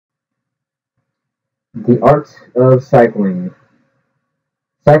The art of cycling.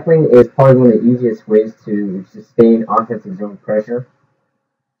 Cycling is probably one of the easiest ways to sustain offensive zone pressure.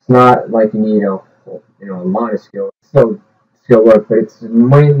 It's not like you need a lot of skill. It's still skill work, but it's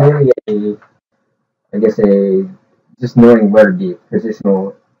mainly I guess just knowing where to be,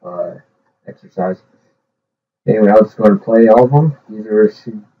 positional exercise. Anyway, I'll just go and play all of them.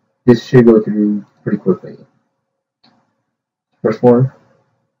 This should go through pretty quickly. First one.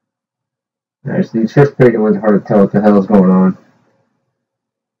 Alright, so these first pretty ones are hard to tell what the hell is going on.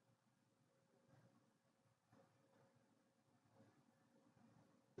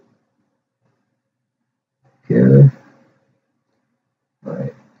 Good.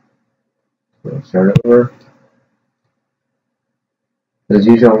 Alright. So start over. As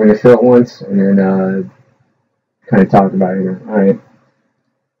usual, I'm going to fill it once and then kind of talk about it here. Alright.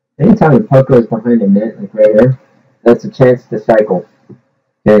 Anytime the puck goes behind the net, like right here, that's a chance to cycle.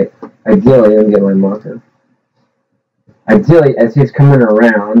 Okay. Ideally, let me get my marker. Ideally, as he's coming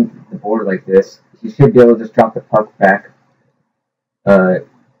around the board like this, he should be able to just drop the puck back, back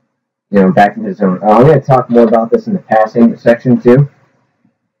into his zone. I'm going to talk more about this in the passing section too.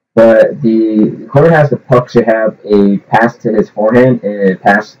 But whoever has the puck should have a pass to his forehand and a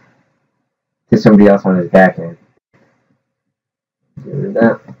pass to somebody else on his backhand. Get rid of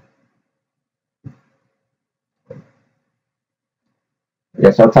that.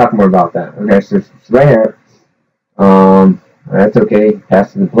 Yes, I'll talk more about that. Okay, so it's right here. That's okay.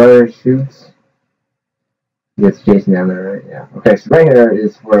 Pass to the player, shoots. Gets Jason down there, right? Yeah. Okay, so right here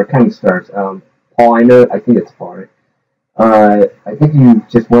is where it kind of starts. Paul, I think it's Paul, right? I think you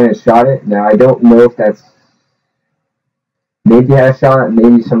just went and shot it. Now, I don't know if that's... Maybe I shot it,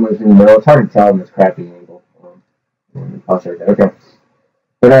 maybe someone's in the middle. It's hard to tell in this crappy angle. Okay.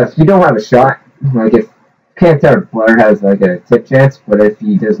 But if you don't have a shot, like if can't tell if player has like a tip chance, but if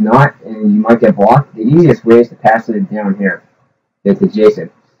he does not, and you might get blocked, the easiest way is to pass it down here. It's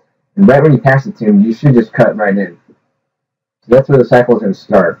adjacent. And right when you pass it to him, you should just cut right in. So that's where the cycle is going to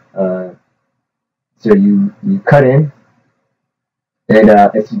start. So you cut in, and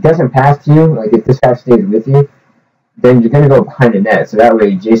if he doesn't pass to you, like if this guy stays with you, then you're going to go behind the net. So that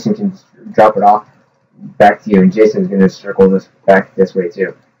way Jason can drop it off back to you, and Jason's going to circle this back this way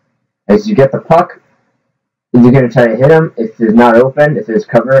too. As you get the puck, you're going to try to hit him. If it's not open, if there's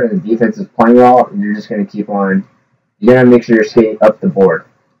cover and the defense is playing well, you're just going to keep on. You're going to make sure you're skating up the board.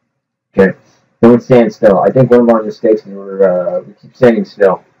 Okay? Don't stand still. I think one of our mistakes is we keep standing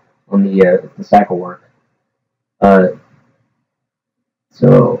still on the cycle work.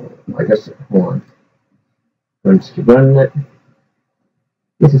 So, I guess, hold on. I'm just keep running it.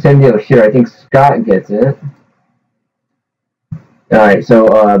 It's the same deal here. I think Scott gets it. Alright, so,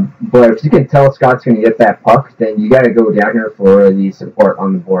 but if you can tell Scott's going to get that puck, then you got to go down here for the support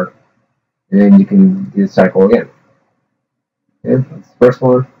on the board. And then you can do the cycle again. Okay, that's the first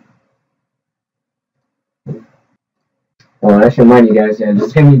one. I should remind you guys,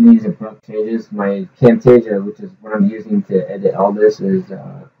 there's going to be these abrupt changes. My Camtasia, which is what I'm using to edit all this, is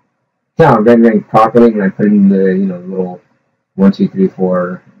not rendering properly when I put in the little 1, 2, 3,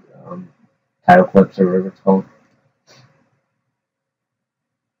 4 title clips or whatever it's called.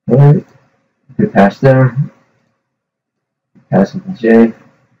 Alright, good pass there. Pass it to Jay.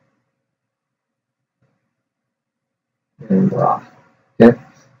 And we're off. Okay?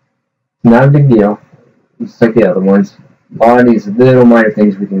 Not a big deal. Just like the other ones. A lot of these little minor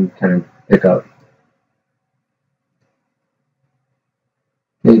things we can kind of pick up.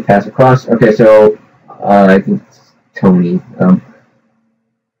 Maybe pass across. Okay, so I think it's Tony.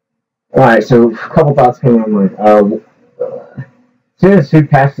 Alright, so a couple thoughts came on my mind. As soon as Sue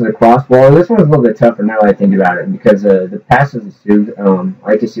passes across, well, this one's a little bit tougher now that I think about it, because the passes to Sue,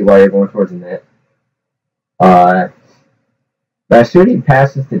 I can see why you're going towards the net. But as soon as he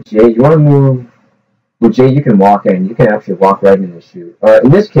passes to Jay, you want to move. With Jay, you can walk in. You can actually walk right in the shoot. In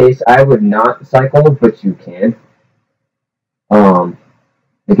this case, I would not cycle, but you can.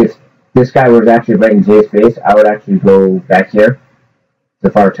 Like if this guy was actually right in Jay's face, I would actually go back here. So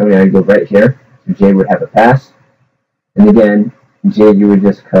if I were Tony, I'd go right here. So Jay would have a pass. And again, Jay, you would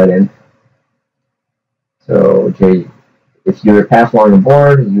just cut in. So Jay, if you were pass along the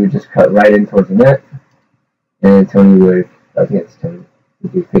board, you would just cut right in towards the net. And Tony would, I think it's Tony,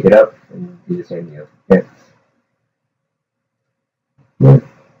 would pick it up and do the same deal. Okay. Let's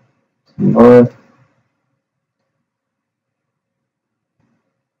move on.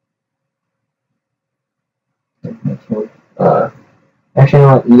 Next one.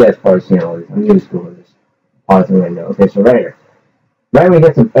 Actually, you guys probably seen all these. I'm going to just go over this. Pausing right now. Okay, so right here. Right when we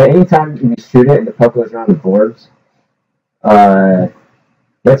get to, anytime we shoot it and the puck goes around the boards,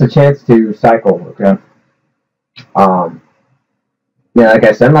 that's a chance to cycle, okay? Yeah, like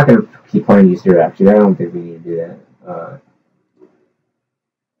I said, I'm not going to keep playing these two actually. I don't think we need to do that.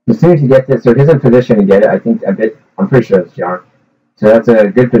 As soon as he gets it, so he's in position to get it. I'm pretty sure it's John. So that's a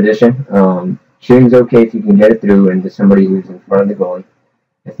good position. Shooting's okay if you can get it through into somebody who's in front of the goalie.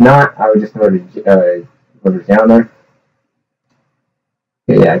 If not, I would just throw whoever's down there.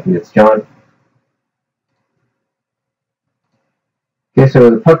 Okay, yeah, I think it's John. Okay, so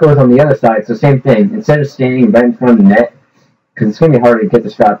the puck goes on the other side. So same thing. Instead of standing right in front of the net, because it's going to be harder to get the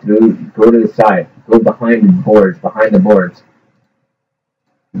shot through, go to the side. Go behind the boards. Behind the boards.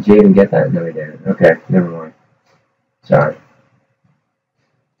 Did you even get that? No, he didn't. Okay, never mind. Sorry.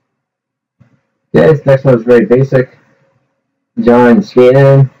 Yeah, this next one is very basic. John skate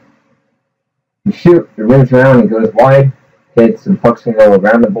in. You shoot. It rings around and goes wide. Hits and pucks can go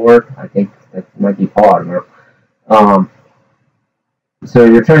around the board. I think that might be Paul. I don't know. So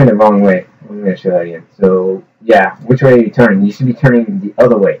you're turning the wrong way. I'm going to show that again. So, yeah, which way are you turning? You should be turning the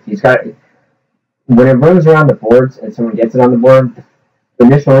other way. When it runs around the boards and someone gets it on the board, the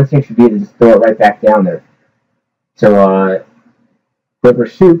initial instinct should be to just throw it right back down there. So, whoever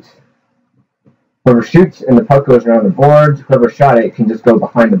shoots and the puck goes around the boards, whoever shot it can just go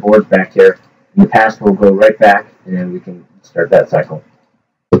behind the boards back here, and the pass will go right back, and then we can start that cycle.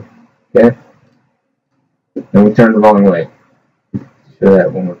 Okay? Then we turn the wrong way. Show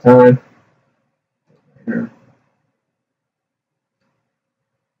that one more time.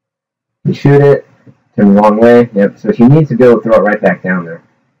 You shoot it, turn the wrong way. Yep, so he needs to be able to throw it right back down there.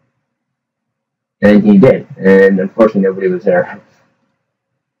 And he did, and unfortunately nobody was there.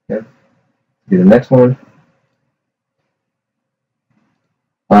 Okay. Do the next one.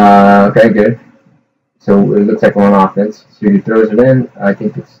 Okay, good. So it looks like we're on offense. So he throws it in. I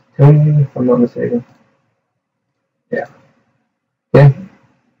think it's Tony, if I'm not mistaken. Yeah. Okay.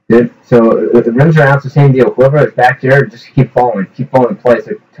 Good. So with the rims around, it's the same deal. Whoever is back there, just keep falling in place.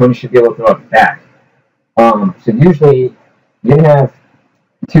 So Tony should be able to throw it back. So usually you're gonna have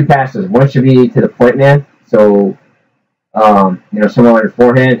two passes. One should be to the point man. So someone on your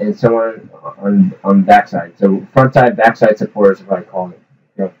forehand and someone on the backside. So front side, backside support is what I call it.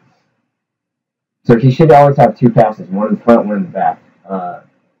 Okay. So he should always have two passes, one in front, one in the back.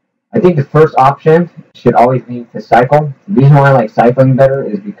 I think the first option should always be to cycle. The reason why I like cycling better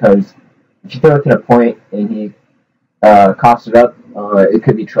is because if you throw it to the point and he coughs it up, it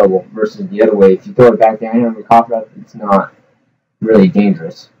could be trouble. Versus the other way, if you throw it back down and you cough it up, it's not really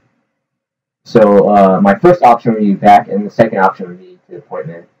dangerous. So my first option would be back, and the second option would be to the point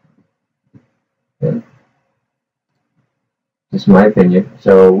man. Okay. Just my opinion.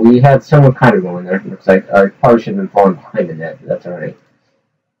 So we had someone kind of going there. Looks like I probably should have been falling behind the net, but that's alright.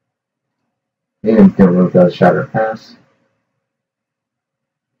 And don't know if that was a shot or a pass.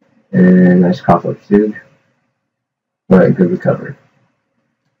 And nice cough up too. Alright, good recovery.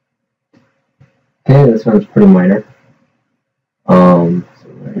 Okay, this one's pretty minor. So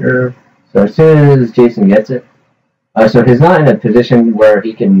right here. So as soon as Jason gets it, so he's not in a position where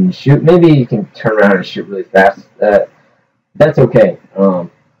he can shoot. Maybe he can turn around and shoot really fast. That's okay.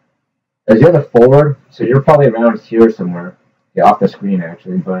 As you're the forward, so you're probably around here somewhere. Yeah, off the screen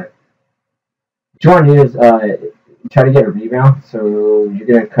actually, but what you want to do is try to get a rebound. So you're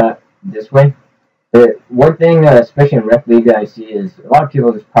gonna cut this way. But one thing, especially in rec league, that I see is a lot of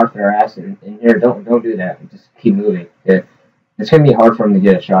people just park their ass in here. Don't do that. Just keep moving. It's gonna be hard for him to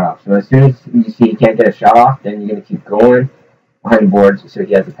get a shot off. So as soon as you see he can't get a shot off, then you're gonna keep going behind the boards so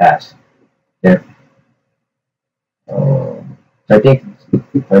he has a pass. Yeah. So I think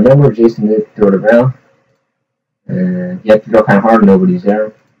if I remember, Jason did throw it around, and you have to go kind of hard. Nobody's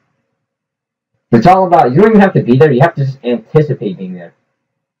there. It's all about, you don't even have to be there. You have to just anticipate being there.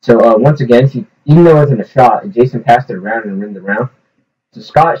 So once again, even though it wasn't a shot, Jason passed it around and rimmed around. So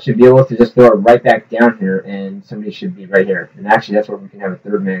Scott should be able to just throw it right back down here, and somebody should be right here. And actually, that's where we can have a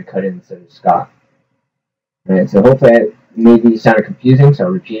third man cut in instead of Scott. All right, so hopefully that maybe sounded confusing, so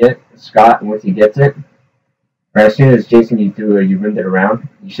I'll repeat it. Scott, once he gets it, or as soon as Jason you rimmed it around,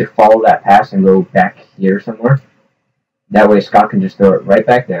 you should follow that pass and go back here somewhere. That way Scott can just throw it right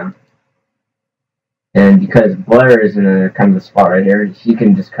back down. And because Blair is in a kind of a spot right here, he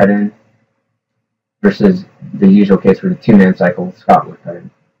can just cut in. Versus the usual case where the two-man cycle, Scott would cut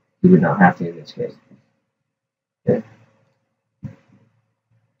in. He would not have to in this case. Okay.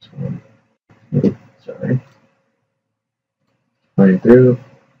 Sorry. Put it through.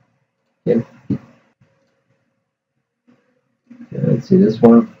 Okay. Let's see this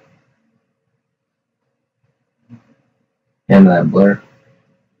one. And that blur.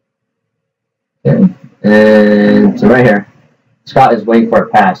 Okay. And so right here. Scott is waiting for a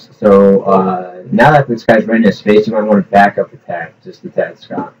pass. So now that this guy's right in his face, you might want to back up the tag, just the tag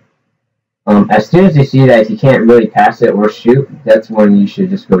Scott. As soon as you see that he can't really pass it or shoot, that's when you should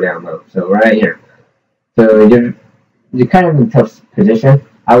just go down low. So right here. So you're kind of in a tough position.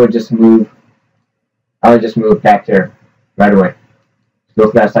 I would just move back there right away. Go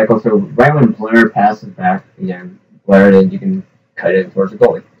for that cycle. So right when Blair passes back again, Blair, then you can cut it towards the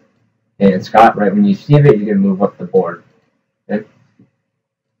goalie. And Scott, right when you see it, you're gonna move up the board. Okay.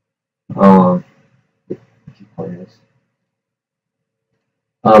 Keep playing this.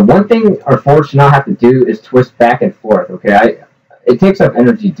 One thing our forwards should not have to do is twist back and forth. Okay, it takes up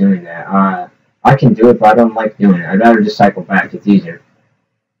energy doing that. I can do it, but I don't like doing it. I'd rather just cycle back. It's easier.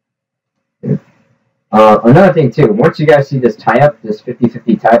 Okay. Another thing too, once you guys see this tie-up, this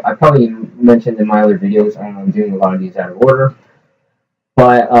 50-50 tie-up, I probably mentioned in my other videos, I'm doing a lot of these out of order,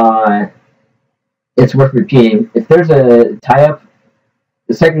 but it's worth repeating. If there's a tie-up,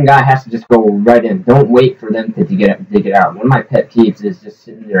 the second guy has to just go right in. Don't wait for them to dig it out. One of my pet peeves is just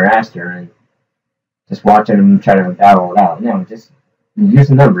sitting their ass there and just watching them try to battle it out. No, just use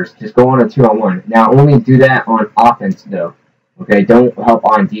the numbers. Just go on a 2-on-1. Now, only do that on offense, though. Okay, don't help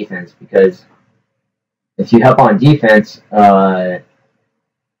on defense, because if you help on defense, what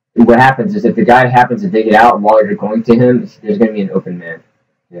happens is if the guy happens to dig it out while you're going to him, there's going to be an open man.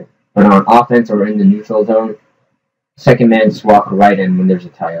 Okay? But on offense or in the neutral zone, second man just walk right in when there's a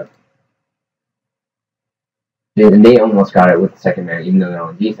tie-up. And they almost got it with the second man, even though they're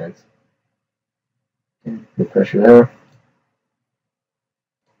on defense. Good pressure there.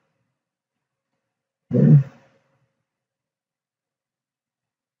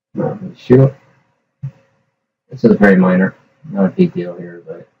 Shoot. This is very minor, not a big deal here,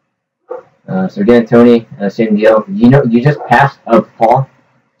 but so again, Tony, same deal. You just passed up Paul,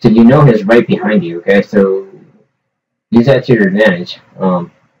 so you know he's right behind you. Okay, so use that to your advantage.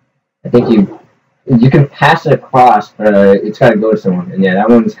 I think you can pass it across, but it's got to go to someone. And yeah, that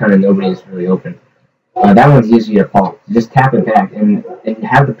one's kind of nobody's really open. That one's easy to Paul. You just tap it back and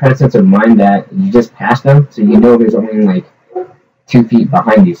have the presence of mind that you just passed them, so you know there's only like 2 feet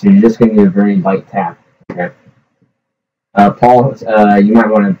behind you. So you're just going to do a very light tap. Okay. Paul, you might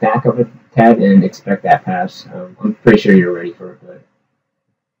want to back up a tad and expect that pass. I'm pretty sure you're ready for it,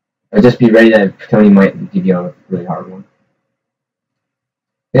 but just be ready that Tony might give you a really hard one.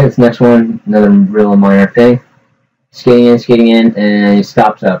 Okay, this next one, another real minor thing. Skating in, and he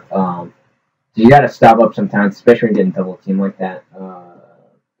stops up. So you got to stop up sometimes, especially when you're getting double team like that.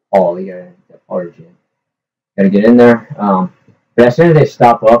 Paul, you got to get in there. But as soon as they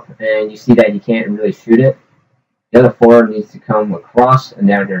stop up and you see that you can't really shoot it, the other forward needs to come across and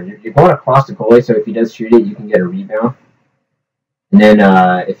down here. You're going across the goalie, so if he does shoot it, you can get a rebound. And then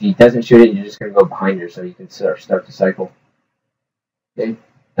if he doesn't shoot it, you're just going to go behind her, so you can start the cycle. Okay.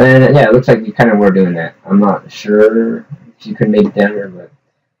 And yeah, it looks like you kind of were doing that. I'm not sure if you could make it down here,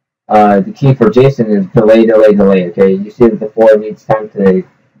 but the key for Jason is delay. Okay, you see that the forward needs time to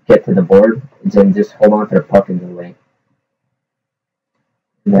get to the board, and then just hold on to the puck and delay.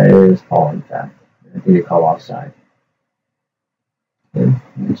 And that is Paul, in fact. I think they call offside. Okay,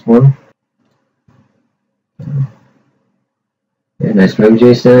 next one. Okay, nice move,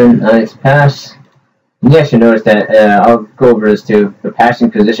 Jason. Nice pass. You guys should notice that I'll go over this too. The passing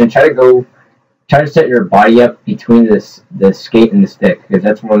position. Try to set your body up between the skate and the stick, because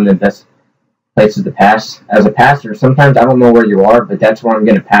that's one of the best places to pass. As a passer, sometimes I don't know where you are, but that's where I'm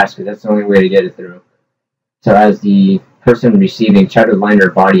going to pass, because that's the only way to get it through. So as the person receiving, try to line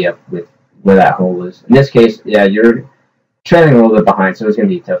their body up with where that hole is. In this case, yeah, you're trailing a little bit behind, so it's going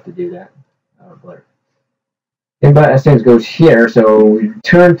to be tough to do that. And but as things goes here, so you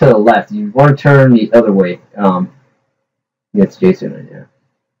turn to the left. You want to turn the other way. It's Jason right now. You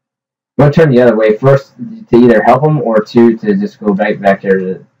want to turn the other way first to either help him or to just go back there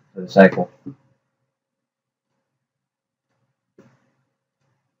to the cycle.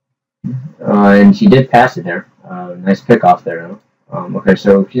 And she did pass it there. Nice pick off there. Okay,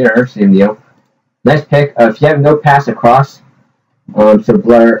 so here, same deal. Nice pick. If you have no pass across, so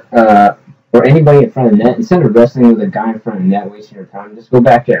Blair, or anybody in front of the net, instead of wrestling with a guy in front of the net, wasting your time, just go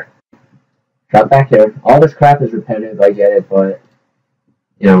back here. Drop back here. All this crap is repetitive, I get it, but,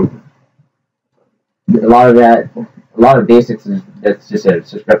 you know, a lot of basics that's just it.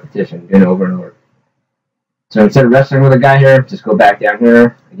 It's just repetition, doing it over and over. So instead of wrestling with a guy here, just go back down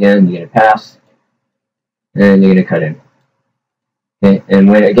here. Again, you're going to pass, and you're going to cut in. Okay, and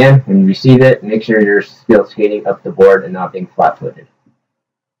when you receive it, make sure you're still skating up the board and not being flat-footed.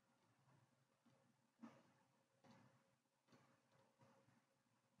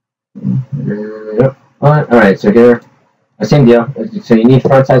 Yep. Alright, so here, Same deal. So you need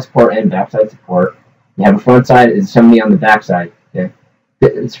front side support and back side support. You have a front side is somebody on the back side. Okay,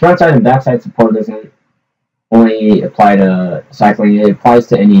 it's front side and back side support doesn't only apply to cycling. It applies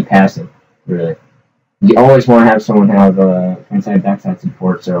to any passing, really. You always want to have someone have front side, back side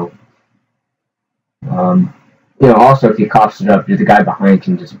support. So, also if you coughs it up, the guy behind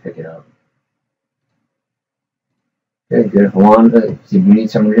can just pick it up. Okay, good. Hold on. See, we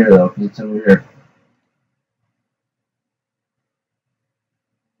need someone here though. We need someone here.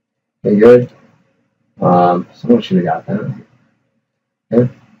 Okay, good. Someone should have got that.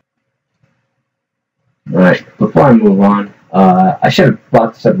 Okay. Alright, before I move on, I should have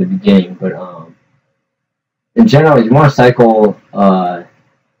brought this up at the beginning, but in general, you want to cycle.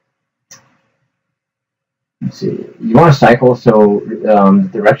 Let's see. You want to cycle so the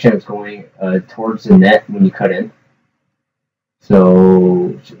direction is going towards the net when you cut in. So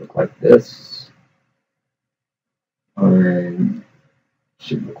it should look like this, and it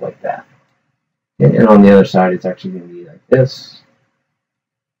should look like that. And on the other side, it's actually going to be like this,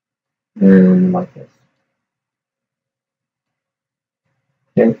 and like this.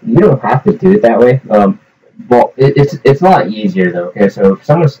 Okay, you don't have to do it that way. Well, it's a lot easier though. Okay, so if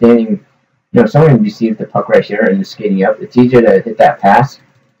someone's standing, someone receives the puck right here and is skating up, it's easier to hit that pass.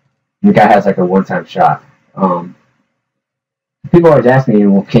 The guy has like a one-time shot. People always ask me,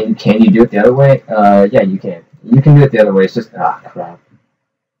 well, can you do it the other way? Yeah, you can. You can do it the other way. It's just crap.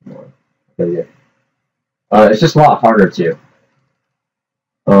 It's just a lot harder too.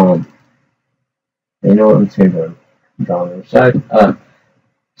 I'm just gonna draw on the other side.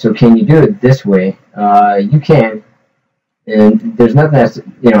 So can you do it this way? You can, and there's nothing that's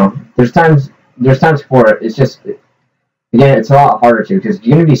there's times for it. It's just again, it's a lot harder to because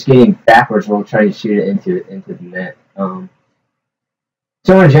you're gonna be skating backwards while trying to shoot it into the net.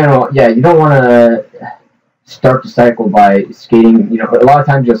 So in general, yeah, you don't want to start the cycle by skating. A lot of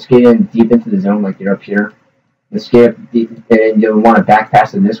times you'll skate in deep into the zone, like you're up here. You skate up deep, and you'll want to back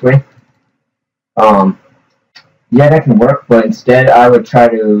pass it this way. Yeah, that can work, but instead, I would try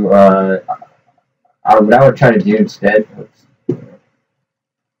to. What I would try to do instead.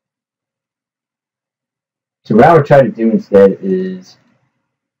 So what I would try to do instead is.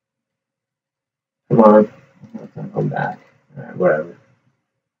 Come on, come back. All right, whatever.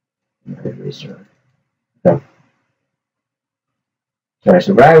 Restart. Okay. Sorry.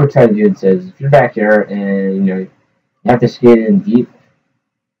 So what I would try to do instead is, if you're back here and you have to skate in deep.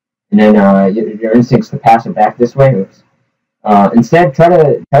 And then your instinct's to pass it back this way. Instead, try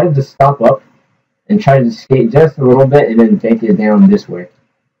to just stop up and try to skate just a little bit, and then bank it down this way.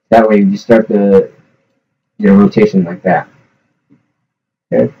 That way, you start the rotation like that.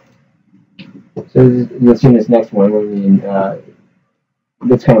 Okay. So you'll see in this next one. I mean,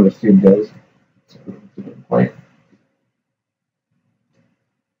 that's kind of what Sid does. So play it.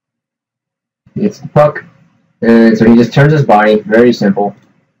 It's the puck, and so he just turns his body. Very simple.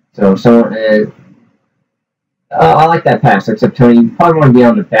 So I like that pass, except Tony, you probably want to be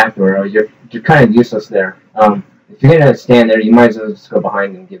on the back door, or you're kind of useless there. If you're going to stand there, you might as well just go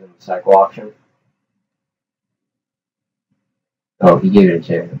behind and give him the cycle option. Oh, he gave it a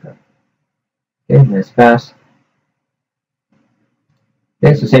check. Okay, nice pass.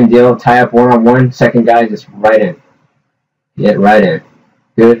 Okay, so same deal, tie up one-on-one, second guy just right in. Get right in.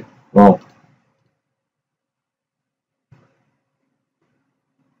 Good, roll.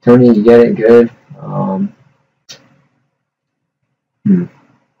 Tony, you get it, good. Okay,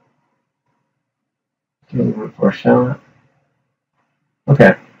 one for a shot.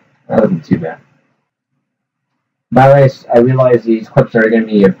 Okay, that wasn't too bad. By the way, I realize these clips are going to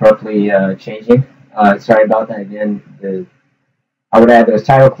be abruptly changing. Sorry about that again. I would add those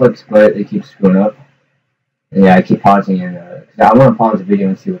title clips, but it keeps screwing up. And yeah, I keep pausing and I want to pause the video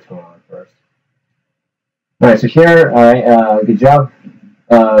and see what's going on first. Alright, so here, alright, good job.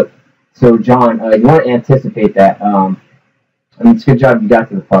 So John, you want to anticipate that. It's a good job you got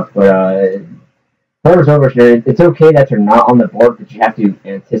to the puck, but whoever's over here, it's okay that you're not on the board, but you have to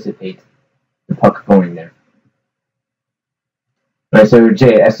anticipate the puck going there. Alright, so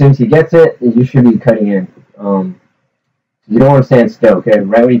Jay, as soon as he gets it, you should be cutting in. You don't want to stand still, okay?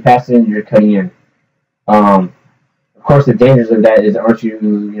 Right when you pass it in, you're cutting in. Of course, the dangers of that is,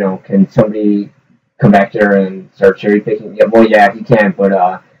 can somebody come back there and start cherry picking? Yeah, well, yeah, he can,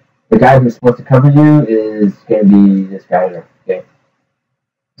 but the guy who's supposed to cover you is going to be this guy there, okay?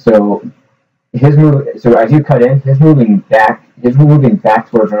 So so as you cut in, he's moving back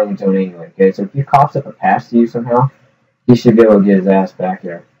towards our own zone anyway, okay? So if he coughs up a pass to you somehow, he should be able to get his ass back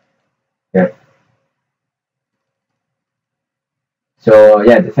there, okay? So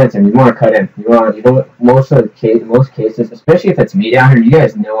yeah, defensive. You want to cut in. You know most cases, especially if it's me down here. You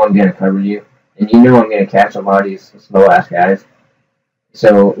guys know I'm gonna cover you, and you know I'm gonna catch a lot of these slow ass guys.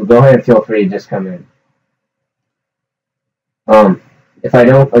 So go ahead and feel free to just come in. If I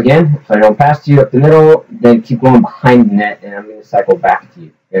don't pass to you up the middle, then keep going behind the net, and I'm gonna cycle back to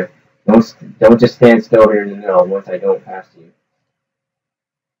you. Okay? Don't just stand still here in the middle once I don't pass to you.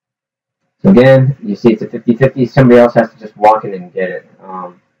 So again, you see it's a 50-50. Somebody else has to just walk in and get it.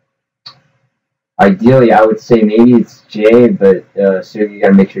 Ideally, I would say maybe it's Jay, but so you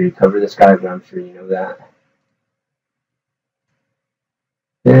gotta make sure you cover this guy, but I'm sure you know that.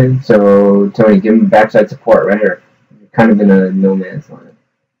 And so, Tony, give him backside support right here. You're kind of in a no man's land.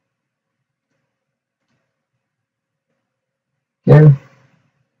 Okay.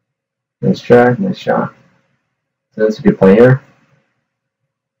 Nice try, nice shot. So that's a good play here.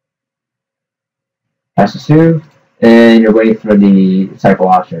 Pass to Sue, and you're waiting for the cycle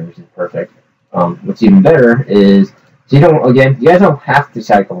option, which is perfect. What's even better is, so you guys don't have to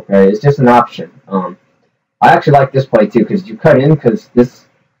cycle, okay? It's just an option. I actually like this play too, because you cut in, because this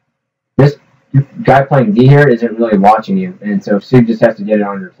guy playing D here isn't really watching you, and so Sue just has to get it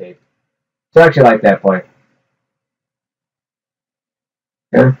on your tape. So I actually like that play.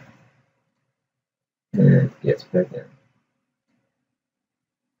 Okay? And gets picked in.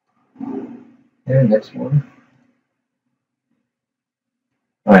 And next one.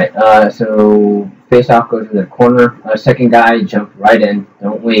 Alright, so face off goes in the corner. Second guy, jump right in.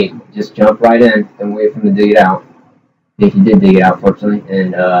 Don't wait. Just jump right in. Don't wait for him to dig it out. I think he did dig it out, fortunately.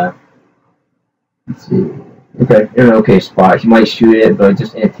 And, let's see. Okay, in an okay spot. He might shoot it, but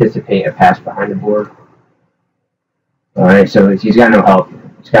just anticipate a pass behind the board. Alright, so he's got no help.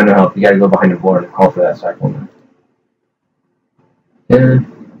 He's got no help. You gotta go behind the board and call for that cycle now. And,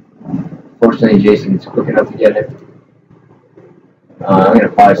 fortunately, Jason's quick enough to get it. I'm going to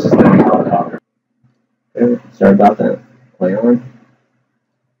probably just let him helicopter. Okay, sorry about that. Play on.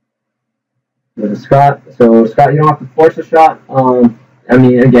 With Scott. So, Scott, you don't have to force a shot. I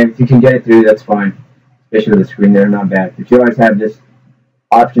mean, again, if you can get it through, that's fine. Especially with the screen there, not bad. But you always have this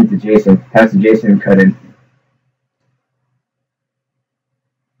option to Jason. Pass to Jason and cut in.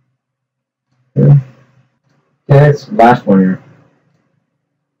 Okay, that's the last one here.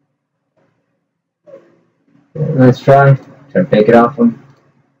 Okay, let's try. Try to fake it off him.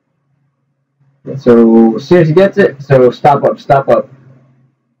 So as soon as he gets it, so stop up.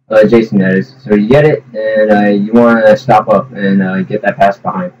 Jason, that is. So you get it, and you want to stop up and get that pass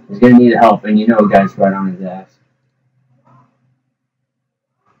behind. He's going to need help, and you know guys right on his ass.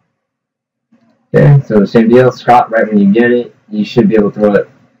 Okay, so same deal. Scott, right when you get it, you should be able to throw it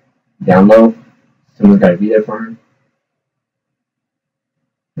down low. Someone's got to be there for him.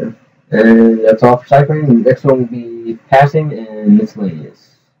 Okay. And that's all for cycling. The next one will be passing and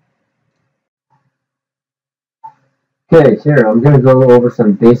miscellaneous. Okay, here I'm going to go over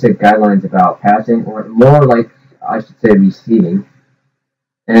some basic guidelines about passing, or more like, I should say, receiving.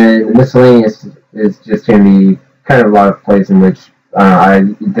 And the miscellaneous is just going to be kind of a lot of plays in which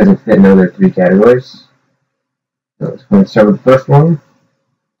it doesn't fit in other three categories. So let's go and start with the first one.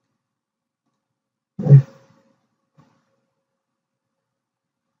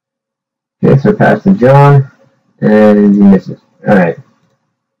 Okay, so pass to John, and he misses. Alright.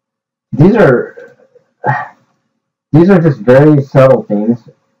 These are just very subtle things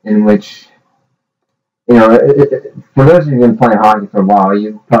in which, you know, for those of you who've been playing hockey for a while,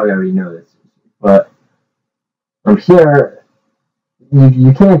 you probably already know this. But from here,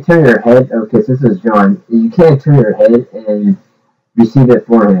 you can't turn your head. Okay, so this is John. You can't turn your head and receive it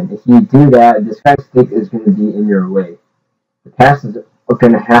for him. If you do that, this guy's stick is going to be in your way. The passes are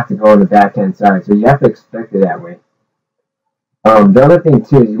going to have to go on the backhand side, so you have to expect it that way. The other thing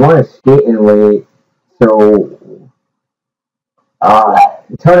too is you want to skate in a way so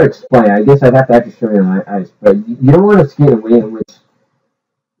it's hard to explain. I guess I'd have to actually show you my eyes, but you don't want to skate in a way in which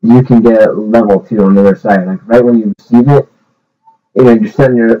you can get level 2 on the other side. Like right when you receive it, you know, you're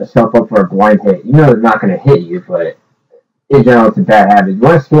setting yourself up for a blind hit. You know it's not going to hit you, but in general it's a bad habit. You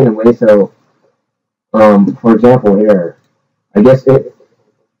want to skate in a way so, for example here, I guess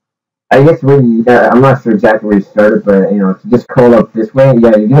when I'm not sure exactly where you started, but you know, if you just curl up this way,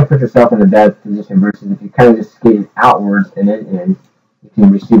 yeah, you're gonna put yourself in a bad position. Versus if you kind of just skate outwards and then you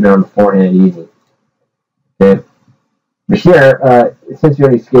can receive it on the forehand easy. Okay, but here, since you're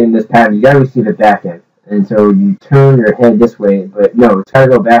already skating this pattern, you gotta receive it backhand, and so you turn your head this way, but no, it's gotta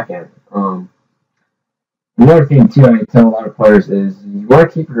go backhand. Another thing too, I tell a lot of players is you want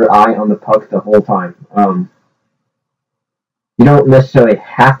to keep your eye on the puck the whole time. You don't necessarily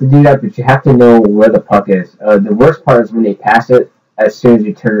have to do that, but you have to know where the puck is. The worst part is when they pass it as soon as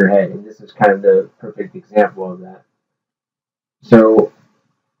you turn your head, and this is kind of the perfect example of that. So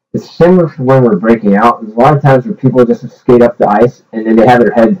it's similar to when we're breaking out. There's a lot of times where people just skate up the ice and then they have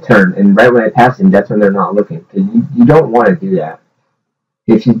their head turned, and right when I pass them, that's when they're not looking. Because you don't want to do that.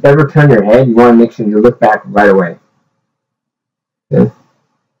 If you ever turn your head, you want to make sure you look back right away. Okay.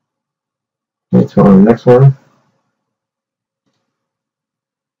 Let's go on the next one.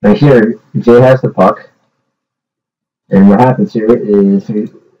 Now here, Jay has the puck. And what happens here is,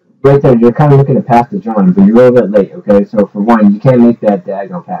 right there, you're kind of looking to pass to John, but you're a little bit late, okay? So for one, you can't make that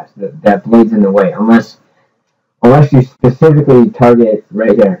diagonal pass. That blade's in the way, unless you specifically target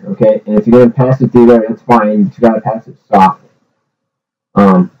right there, okay? And if you're going to pass it through there, that's fine, but you got to pass it soft.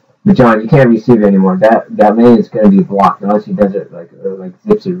 But John, you can't receive it anymore. That lane is going to be blocked unless he does it like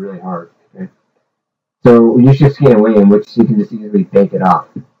zips it really hard, okay? So you should skate away in which you can just easily bank it off,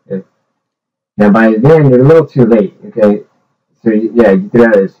 okay? Now by then, you're a little too late, okay? So you threw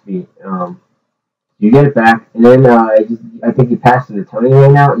out his feet. You get it back, and then I think you passed it to Tony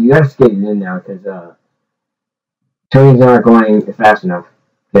right now. You gotta skate it in now because Tony's not going fast enough.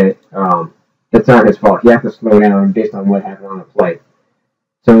 Okay, that's not his fault. You have to slow down based on what happened on the play.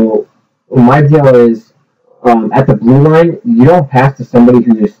 So my deal is, at the blue line, you don't pass to somebody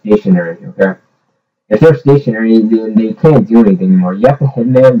who's just stationary. Okay, if they're stationary, then they can't do anything anymore. You have to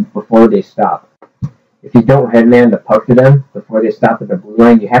headman before they stop. If you don't headman the puck to them before they stop at the blue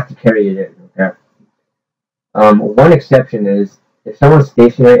line, you have to carry it in, okay? One exception is if someone's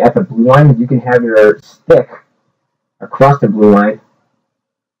stationary at the blue line, you can have your stick across the blue line,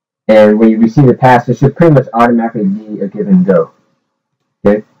 and when you receive the pass, it should pretty much automatically be a give and go,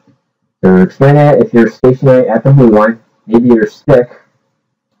 okay? So explain that if you're stationary at the blue line, maybe your stick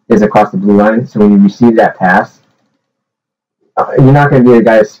is across the blue line, so when you receive that pass, you're not going to be the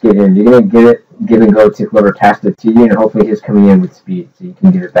guy to skate in. You're going to give and go to whoever passed it to you, and hopefully he's coming in with speed, so you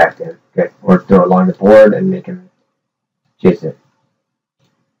can give it back to him. Okay, or throw it along the board and make him chase it.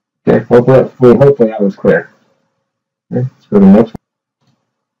 Okay, hopefully that was clear. Okay, let's go to the next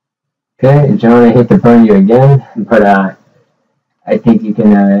one. Okay, John, I hate to burn you again, but I think you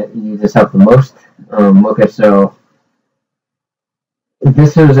can use this up the most. Okay, so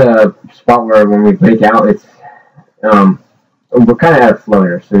this is a spot where when we break out, it's we're kind of out of flow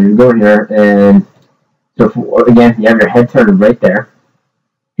here, so you go here, and so again, you have your head turned right there.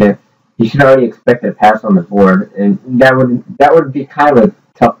 Okay, you should already expect a pass on the board, and that would be kind of a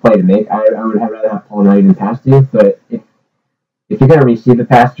tough play to make. I would rather have Paul not even pass you, but if you're going to receive a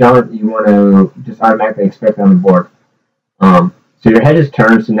pass, John, you want to just automatically expect it on the board. So your head is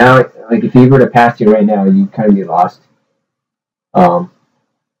turned, so now, like if he were to pass you right now, you kind of get lost. As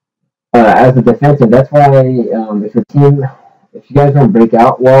a defensive, that's why if you guys don't break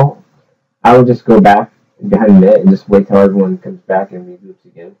out well, I would just go back behind the net and just wait till everyone comes back and regroups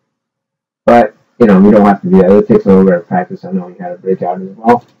again. But, we don't have to do that. It takes a little bit of practice on knowing how to break out as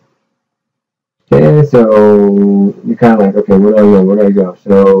well. Okay, so you're kind of like, okay, where do I go?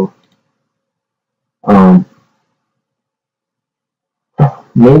 So,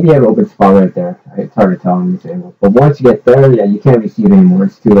 maybe you have an open spot right there. It's hard to tell in this angle. But once you get there, yeah, you can't receive anymore.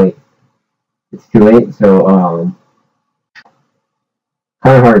 It's too late. So,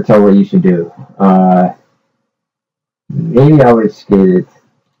 kind of hard to tell what you should do. Maybe I would skate it.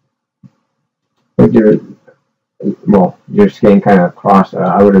 If you're skating kind of across.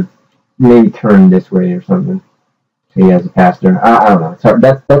 I would have maybe turned this way or something. So he has a pass there. I don't know. So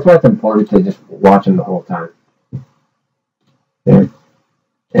that's why it's important to just watch him the whole time. Okay.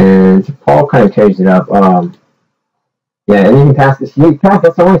 And Paul kind of carries it up. Yeah, and he can pass this.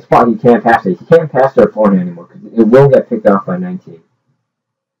 That's the only spot he can't pass it. He can't pass their forehand anymore because it will get picked off by 19.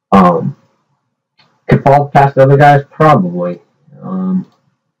 Could Paul pass the other guys? Probably.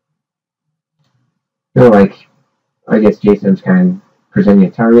 I guess Jason's kind of presenting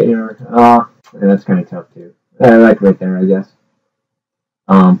a target here. And that's kind of tough too. Like right there, I guess.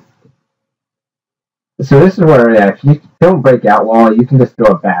 So this is where, if you don't break out well, you can just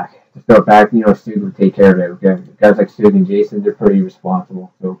throw it back. Stug will take care of it. Okay, guys like Stug and Jason, they're pretty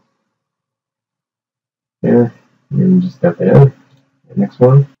responsible. So yeah, and just dump it in. The next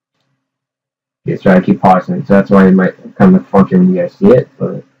one. Okay, so I keep pausing, so that's why it might kind of function when you guys see it,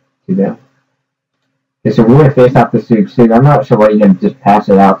 but too bad. Okay, so we're going to face off the Stug. I'm not sure why you didn't just pass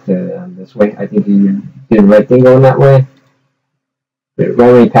it out to this way. I think you did the right thing going that way. But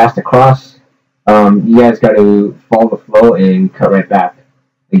right when you passed across, you guys got to follow the flow and cut right back.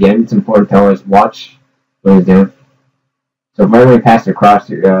 Again, it's important to always watch what he's doing. So right when you pass it across,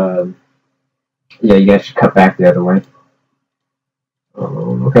 you guys should cut back the other way.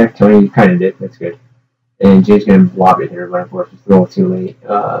 Okay, Tony, you kind of did. That's good. and Jay's gonna blob it here, but unfortunately it's a little too late.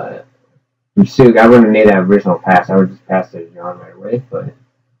 From Sug, I wouldn't have made that original pass. I would just pass it to John right away, but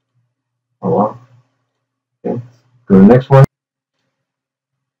oh well. Okay, let's go to the next one.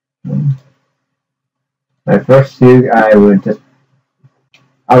 My first Sug, I would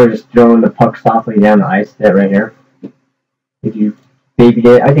just throw the puck softly down the ice net right here. If you babied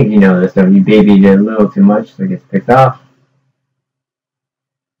it, I think you know this though. You babied it a little too much, so it gets picked off.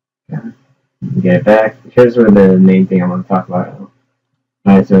 Yeah. You get it back. Here's where the main thing I want to talk about.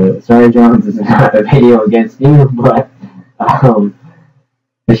 Alright, so sorry, John, this is not a video against you, but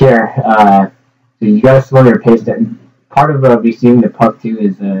here, so you gotta slow your pace down. Part of receiving the puck too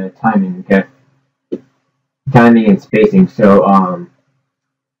is timing, okay? Timing and spacing. So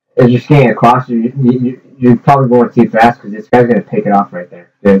as you're skating across, you're probably going too fast because this guy's gonna pick it off right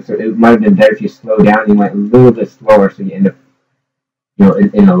there. So it might have been better if you slow down. You went a little bit slower, so you end up,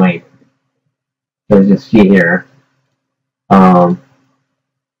 in the lane. So just see here.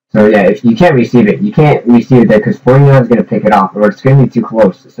 So yeah, if you can't receive it, you can't receive it there because 49 is going to pick it off, or it's going to be too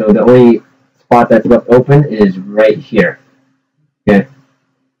close. So the only spot that's left open is right here. Okay.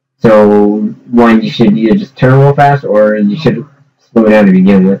 So one, you should either just turn real fast, or you should slow down to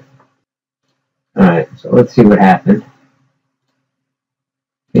begin with. All right. So let's see what happened.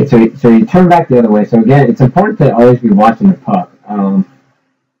 Okay. So you turn back the other way. So again, it's important to always be watching the puck.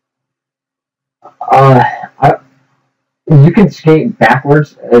 You can skate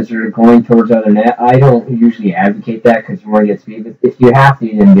backwards as you're going towards the other net. I don't usually advocate that because you want to get speed. But if you have to,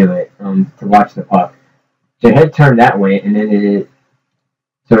 you can do it to watch the puck. So your head turned that way, and then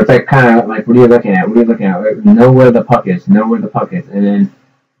so it's like kind of like, what are you looking at? What are you looking at? Know where the puck is. Know where the puck is. And then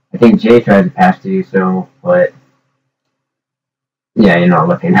I think Jay tried to pass to you, but yeah, you're not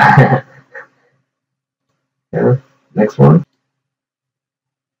looking. Yeah. Next one.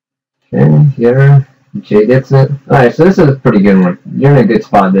 Okay, here. Jay gets it. Alright, so this is a pretty good one. You're in a good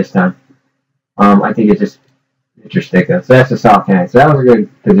spot this time. I think it's your stick though. So that's a soft hand. So that was a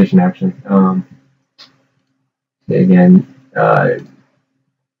good position actually. Again,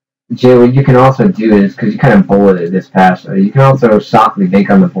 Jay, what you can also do is, because you kind of bulleted this pass, you can also softly bank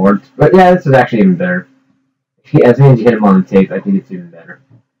on the board. But yeah, this is actually even better. As soon as you hit him on the tape, I think it's even better.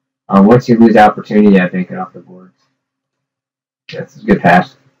 Once you lose the opportunity, yeah, bank it off the boards. Yeah, this is a good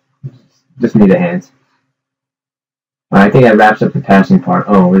pass. Just need the hands. I think that wraps up the passing part.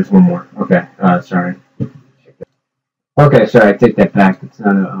 Oh, there's one more. Okay, sorry. Okay, sorry, I take that back. It's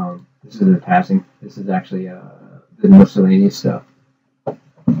not a, this isn't the passing. This is actually the miscellaneous stuff.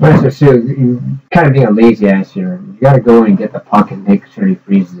 Alright, so you kind of being a lazy ass here. You gotta go and get the puck and make sure he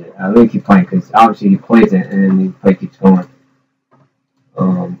freezes it. Let me keep playing, because obviously he plays it and then the play keeps going.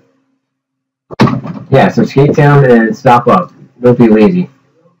 Yeah, so skate down and stop up. Don't be lazy.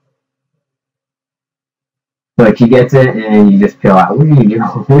 Like, he gets it, and you just peel out. What are you doing?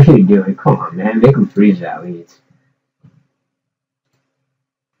 What are you doing? Come on, man. Make him freeze it at least.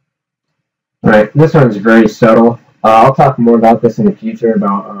 Alright, this one's very subtle. I'll talk more about this in the future,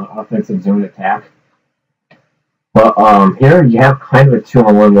 about offensive zone attack. But here, you have kind of a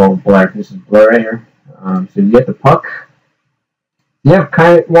 2-on-1 little blur. This is blur right here. So you get the puck. You have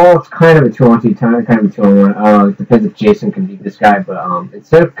it's kind of a 2-on-2, kind of a 2-on-1. It depends if Jason can beat this guy, but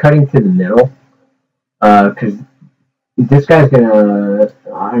instead of cutting to the middle, because this guy's gonna,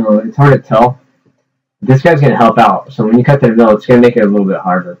 I don't know, it's hard to tell. This guy's gonna help out, so when you cut to the middle, it's gonna make it a little bit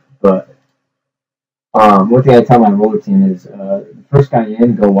harder. But one thing I tell my roller team is the first guy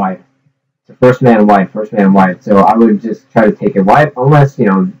in, go wide. So first man wide. So I would just try to take it wide, unless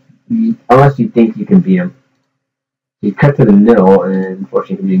unless you think you can beat him. You cut to the middle, and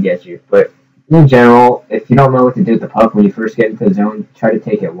unfortunately, he gets you. But in general, if you don't know what to do with the puck when you first get into the zone, try to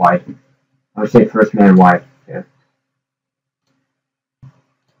take it wide. I would say first man wide. Yeah.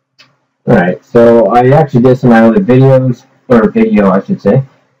 Alright, so I actually did some of my other videos, or video I should say.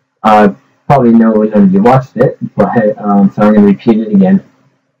 Probably know none of you watched it, but so I'm going to repeat it again.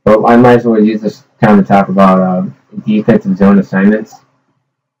 But I might as well use this time to talk about defensive zone assignments.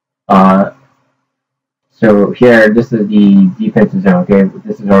 So here, this is the defensive zone, okay?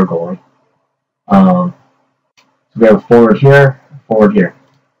 This is our goalie. So we have a forward here, forward here.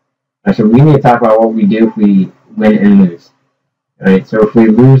 Right, so we need to talk about what we do if we win and lose. Alright, so if we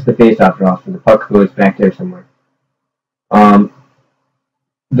lose the face-off draw, so the puck goes back there somewhere.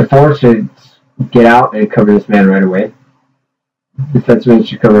 The forward should get out and cover this man right away. The defenseman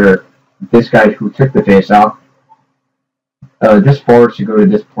should cover this guy who took the face-off. This forward should go to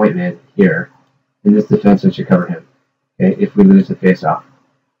this point man here. And this defenseman should cover him. Okay, if we lose the face-off.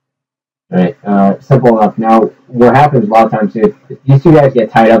 Right? Simple enough. Now, what happens a lot of times if these two guys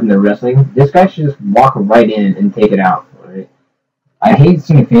get tied up and they're wrestling, this guy should just walk right in and take it out. Right? I hate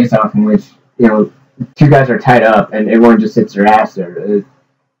seeing a face-off in which two guys are tied up and everyone just sits their ass there.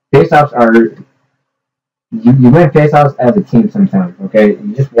 Face-offs are you win face-offs as a team sometimes. Okay,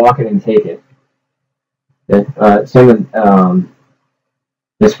 you just walk in and take it. Okay? Same with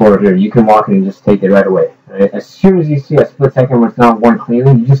this forward here. You can walk in and just take it right away. Right? As soon as you see a split second where it's not won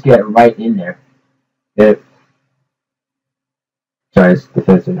cleanly, you just get right in there. Sorry, it's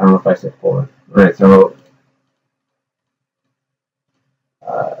defensive. I don't know if I said forward. Alright, so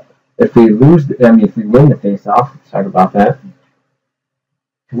if we win the face-off, let's talk about that.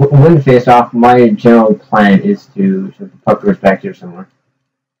 Win the face-off, my general plan is to the puck goes back here somewhere.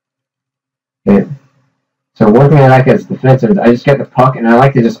 Okay. So one thing I like as defensive is I just get the puck and I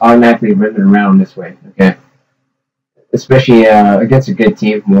like to just automatically rip it around this way. Okay. Especially against a good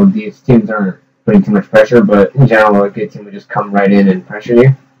team. Well, these teams aren't putting too much pressure, but in general, a good team would just come right in and pressure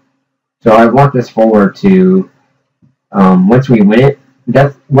you. So I want this forward to once we win it,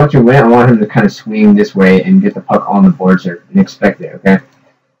 I want him to kind of swing this way and get the puck on the boards here and expect it. Okay.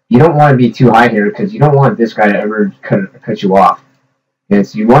 You don't want to be too high here because you don't want this guy to ever cut you off. Okay,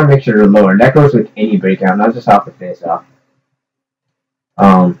 so you want to make sure you're lower. That goes with any breakout, not just off the face-off.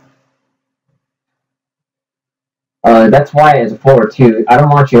 That's why as a forward too, I don't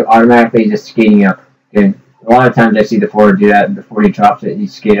want you automatically just skating up. Okay? A lot of times I see the forward do that before he drops it. You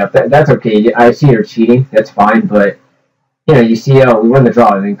skate up. That's okay. I see you're cheating. That's fine, but you see, we win the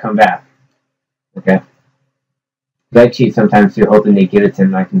draw and then come back. Okay. I cheat sometimes too, hoping they give it to him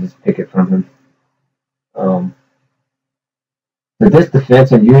and I can just pick it from him. But this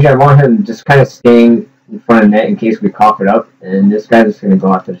defense, and usually I want him just kind of staying in front of the net in case we cough it up, and this guy's just going to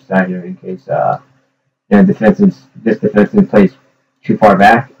go off to the side here in case this defenseman plays too far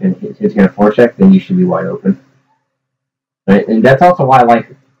back and he's going to forecheck, then you should be wide open. Right? And that's also why I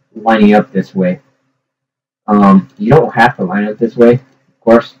like lining up this way. You don't have to line up this way, of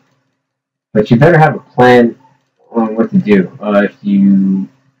course, but you better have a plan on what to do if you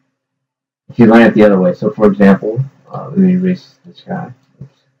line up the other way. So, for example, let me erase this guy.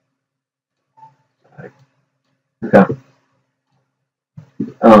 Okay.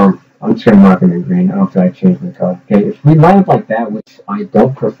 I'm just going to mark him in green. I don't feel like changing the color. Okay, if we line up like that, which I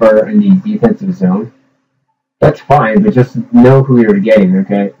don't prefer in the defensive zone, that's fine, but just know who you're getting,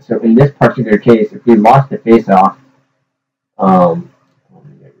 okay? So in this particular case, if we lost the face-off, let me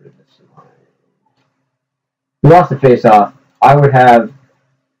get rid of this line. If we lost the face-off, I would have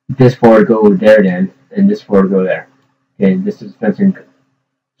this forward go there then, and this forward go there. Okay, this defenseman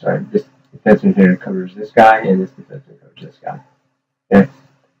here covers this guy, and this defenseman covers this guy. Okay.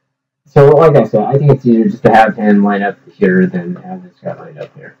 So, like I said, I think it's easier just to have him line up here than have this guy lined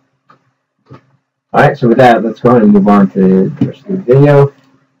up here. Alright, so with that, let's go ahead and move on to the rest of the video.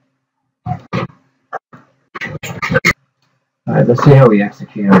 Alright, let's see how we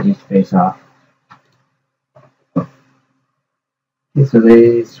execute on each face-off. Okay, so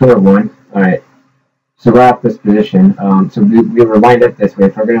they score one. Alright, so we're off this position. So we were lined up this way.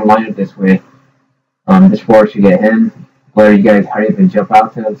 If we're going to line up this way, this forward should get him. Blair, you guys hurry up and jump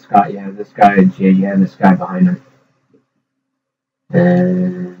out to him. Scott, you have this guy, and Jay, you have this guy behind him.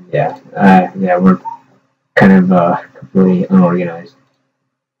 And yeah, we're kind of completely unorganized.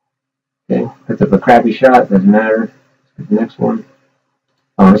 Okay, puts up a crappy shot, doesn't matter. Let's get the next one.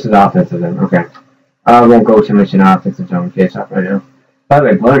 Oh, this is offensive then, okay. I won't go too much in offensive zone face off right now. By the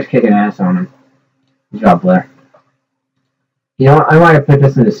way, Blair's kicking ass on him. Good job, Blair. You know what, I might have put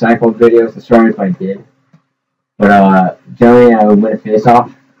this in the cycle videos, so sorry if I did. But generally I would win a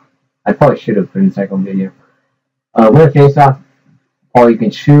face-off. I probably should have put in cycle video. Win a face-off, all you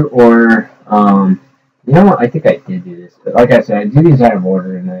can shoot, or you know what? I think I did do this. But like I said, I do these out of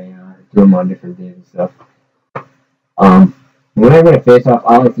order, and I do them on different days and stuff. When I win a face-off,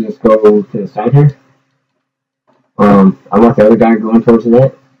 I like to just go to the side here. I want the other guy going towards the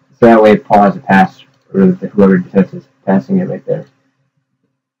net, so that way Paul has a pass, or whoever defense is passing it right there.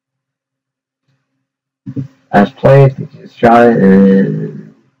 As played, you just shot it,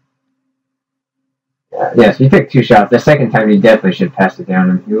 and yeah, so you took two shots. The second time, you definitely should pass it down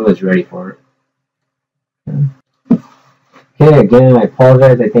him. He was ready for it. Okay, again, I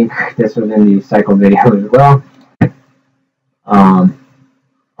apologize. I think this was in the cycle video as well. I'm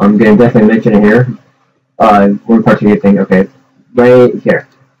going to definitely mention it here. One particular thing, okay, right here.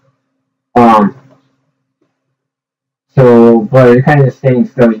 So, but you're kind of just staying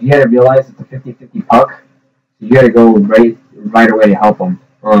still. You got to realize it's a 50-50 puck. So you got to go right away to help them.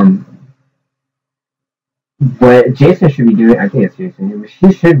 what Jason should be doing, I think it's Jason, what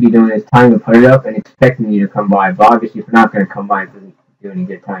he should be doing is tying the player up and expecting you to come by. But obviously, if you're not going to come by, it doesn't do any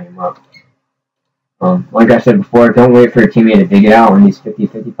good tying him up. Like I said before, don't wait for your teammate to dig it out. When these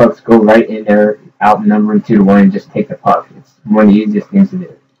 50-50 pucks, go right in there, outnumbering 2-1, and just take the puck. It's one of the easiest things to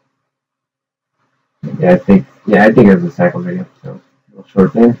do. I think it was a cycle video, so a little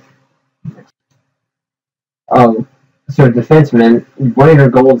short thing. So defenseman, one of your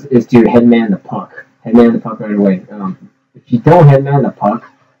goals is to headman the puck. Headman the puck right away. If you don't headman the puck,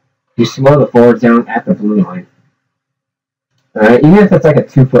 you slow the forwards down at the blue line. Even if it's like a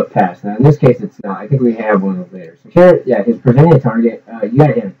 2-foot pass. Now, in this case, it's not. I think we have one of those later. So here, yeah, he's presenting a target. You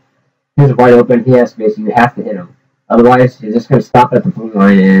gotta hit him. He's wide open. He has space. You have to hit him. Otherwise, he's just gonna stop at the blue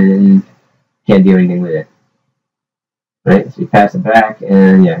line and can't do anything with it. Right? So you pass it back,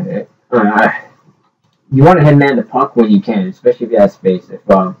 and yeah, you want to headman the puck when you can, especially if you have space. If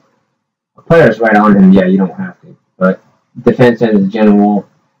a player's right on him, yeah, you don't have to. But defense end is general.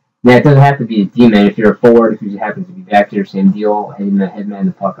 Yeah, it doesn't have to be a D-man. If you're a forward who happens to be back there, same deal, headman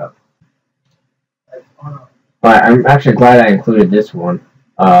the puck up. But I'm actually glad I included this one.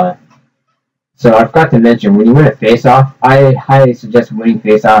 So I forgot to mention, when you win a face-off, I highly suggest winning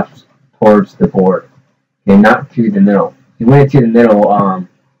face-offs towards the board. Okay, not through the middle. If you win it through the middle,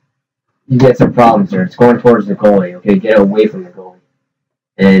 you get some problems there. It's going towards the goalie. Okay, get away from the goalie.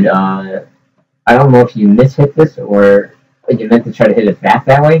 And I don't know if you mishit this or you meant to try to hit it back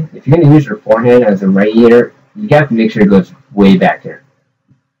that way. If you're going to use your forehand as a right hitter, you have to make sure it goes way back there.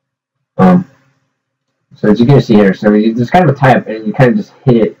 So as you're going to see here, so there's kind of a tie-up, and you kind of just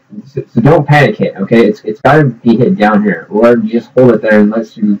hit it. So don't panic hit, okay? It's got to be hit down here, or you just hold it there and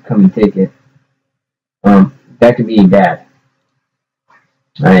let you come and take it. That could be bad.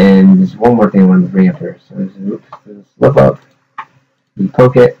 And there's one more thing I wanted to bring up here. So there's slip up. You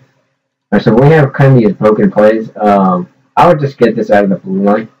poke it. Right, so when we have kind of these broken plays, I would just get this out of the blue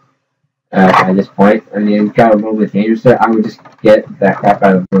line at this point. I mean, it got a little bit dangerous there. I would just get that crap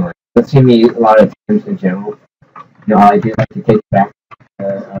out of the blue line. You'll see me a lot of times in general. You know, I do like to take it back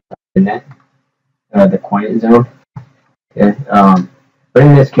the net, the quiet zone. Okay. But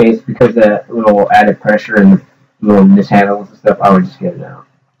in this case, because of the little added pressure and the little mishandles and stuff, I would just get it out.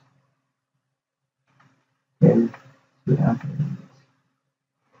 And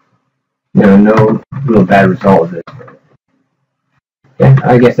yeah, no real bad result of this. Okay,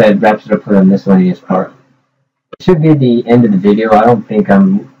 I guess that wraps it up for the miscellaneous part. It should be the end of the video. I don't think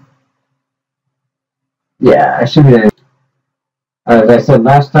yeah, I should be the end. As I said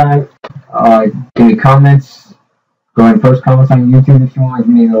last time, give me comments. Go ahead and post comments on YouTube if you want.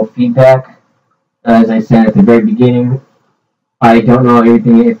 Give me a little feedback. As I said at the very beginning, I don't know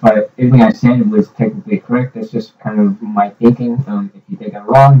everything. If everything I said was technically correct, that's just kind of my thinking. If you think I'm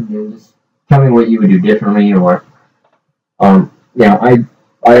wrong, then just tell me what you would do differently. Or, I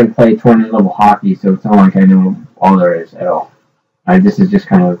didn't play tournament level hockey, so it's not like I know all there is at all. This is just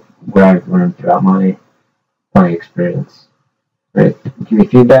kind of what I've learned throughout my playing experience. Right? Give me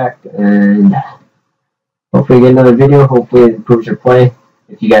feedback, and hopefully you get another video. Hopefully it improves your play.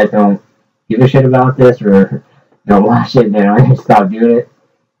 If you guys don't give a shit about this or don't watch it, then I'm going to stop doing it.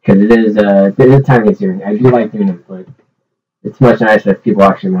 Because it is time consuming. I do like doing it, but it's much nicer if people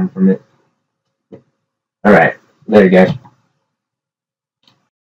actually learn from it. Alright, later guys.